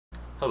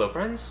Hello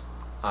friends,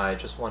 I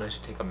just wanted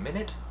to take a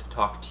minute to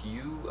talk to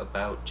you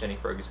about Jenny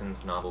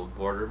Ferguson's novel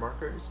Border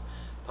Markers,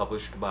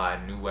 published by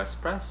New West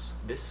Press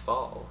this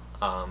fall.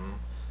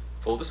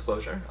 Full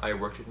disclosure, I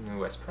worked at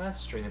New West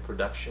Press during the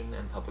production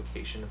and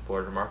publication of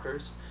Border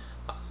Markers,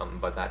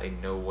 but that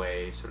in no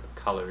way sort of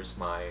colors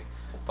my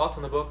thoughts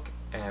on the book,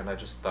 and I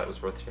just thought it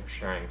was worth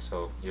sharing,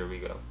 so here we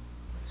go.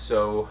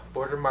 So,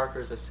 Border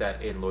Markers is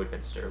set in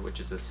Lloydminster, which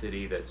is a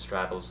city that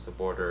straddles the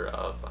border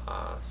of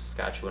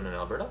Saskatchewan and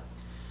Alberta.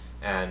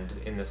 And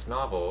in this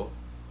novel,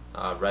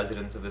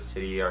 residents of the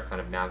city are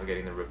kind of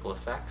navigating the ripple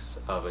effects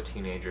of a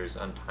teenager's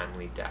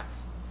untimely death.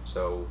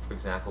 So, for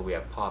example, we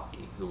have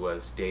Poppy, who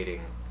was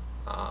dating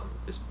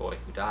this boy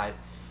who died,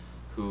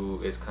 who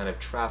is kind of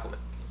traveling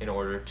in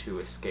order to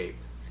escape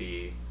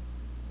the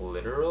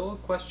literal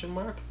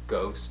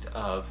ghost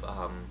of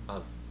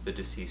the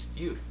deceased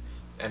youth.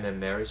 And then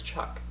there is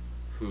Chuck,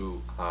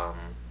 who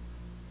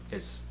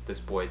is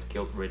this boy's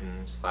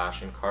guilt-ridden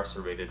 /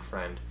 incarcerated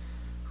friend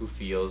who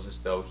feels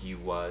as though he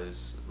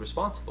was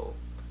responsible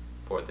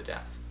for the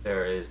death.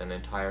 There is an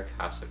entire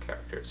cast of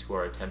characters who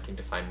are attempting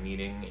to find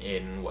meaning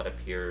in what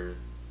appear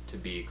to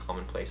be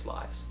commonplace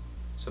lives.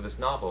 So this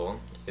novel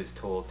is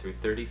told through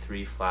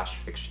 33 flash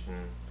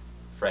fiction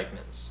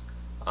fragments,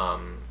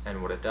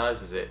 and what it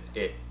does is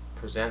it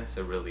presents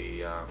a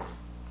really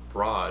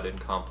broad and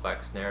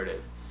complex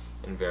narrative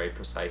in very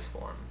precise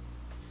form.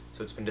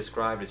 So it's been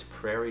described as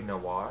prairie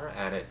noir,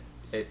 and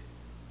it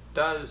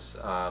does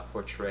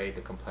portray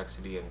the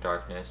complexity and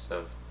darkness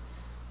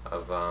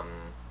of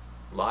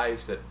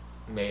lives that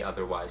may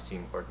otherwise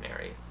seem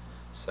ordinary.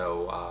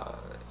 So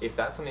if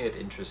that's something that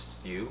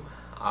interests you,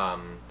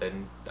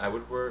 then I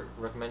would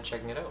recommend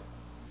checking it out.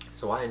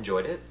 So I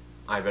enjoyed it.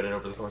 I read it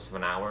over the course of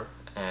an hour,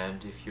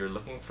 and if you're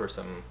looking for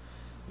some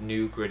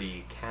new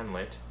gritty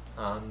canlit,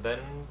 then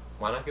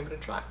why not give it a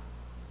try?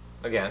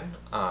 Again,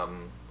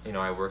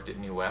 I worked at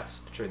New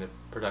West during the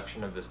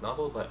production of this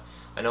novel, but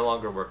I no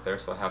longer work there,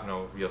 so I have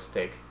no real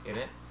stake in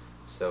it.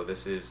 So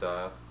this is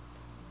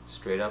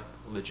straight up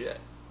legit.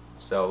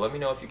 So let me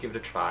know if you give it a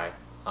try.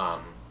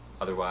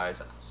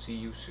 Otherwise, I'll see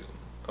you soon.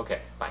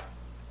 Okay, bye.